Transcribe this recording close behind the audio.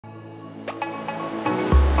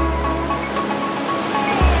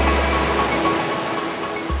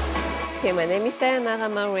Okay, my name is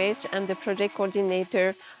Ramarohetra. I'm the project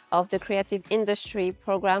coordinator of the Creative Industry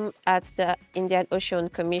Program at the Indian Ocean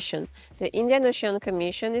Commission. The Indian Ocean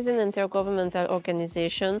Commission is an intergovernmental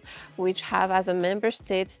organization which have as a member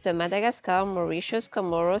state the Madagascar, Mauritius,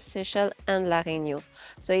 Comoros, Seychelles and La Réunion.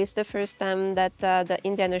 So it's the first time that the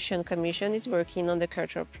Indian Ocean Commission is working on the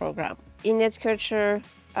culture program. Indian culture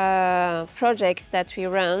project that we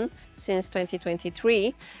run since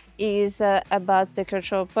 2023 is about the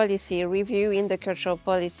cultural policy, reviewing the cultural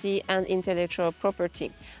policy and intellectual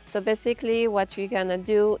property. So basically what we're gonna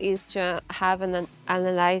do is to have an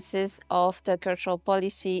analysis of the cultural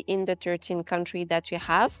policy in the 13 countries that we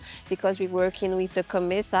have, because we're working with the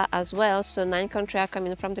COMESA as well. So 9 countries are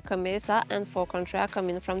coming from the COMESA and 4 countries are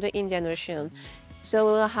coming from the Indian Ocean. So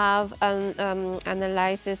we'll have an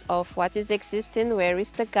analysis of what is existing, where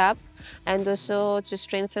is the gap, and also to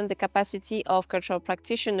strengthen the capacity of cultural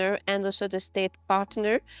practitioners and also the state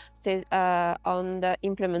partner on the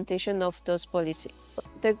implementation of those policies.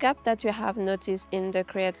 The gap that we have noticed in the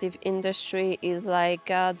creative industry is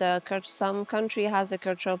like some country has a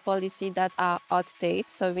cultural policy that are outdated,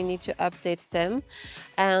 so we need to update them,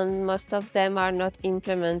 and most of them are not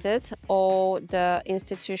implemented, or the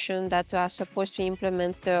institutions that are supposed to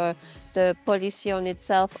implement the policy on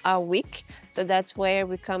itself are weak. So that's where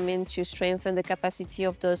we come in to strengthen the capacity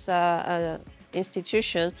of those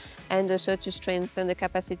institutions, and also to strengthen the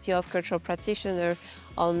capacity of cultural practitioners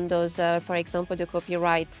on those, for example, the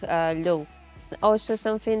copyright law. Also,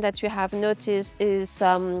 something that we have noticed is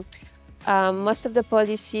most of the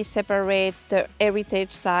policy separates the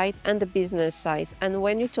heritage side and the business side. And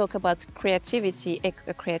when you talk about creativity,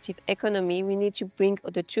 a creative economy, we need to bring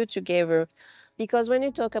the two together. Because when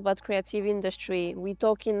you talk about creative industry, we're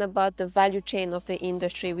talking about the value chain of the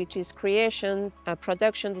industry, which is creation,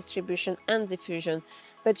 production, distribution, and diffusion.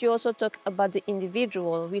 But you also talk about the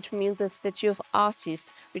individual, which means the statue of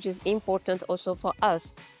artist, which is important also for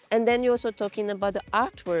us. And then you're also talking about the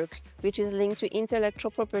artwork, which is linked to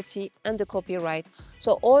intellectual property and the copyright.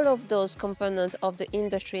 So all of those components of the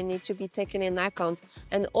industry need to be taken in account,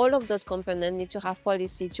 and all of those components need to have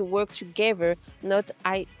policy to work together, not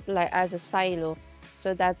like as a silo.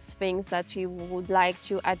 So that's things that we would like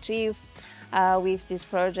to achieve with this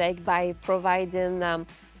project by providing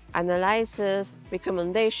analysis,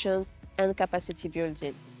 recommendation, and capacity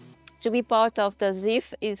building. To be part of the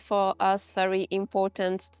ZIF is for us very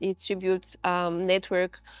important. It to build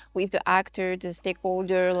network with the actor, the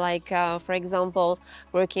stakeholder, like for example,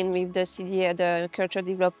 working with the CDA, the cultural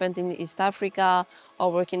development in East Africa,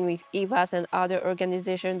 or working with EVAS and other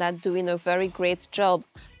organizations that are doing a very great job,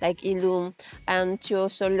 like ILUM, and to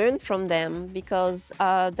also learn from them, because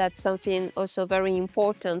that's something also very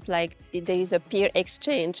important, like there is a peer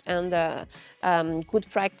exchange and good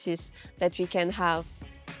practice that we can have.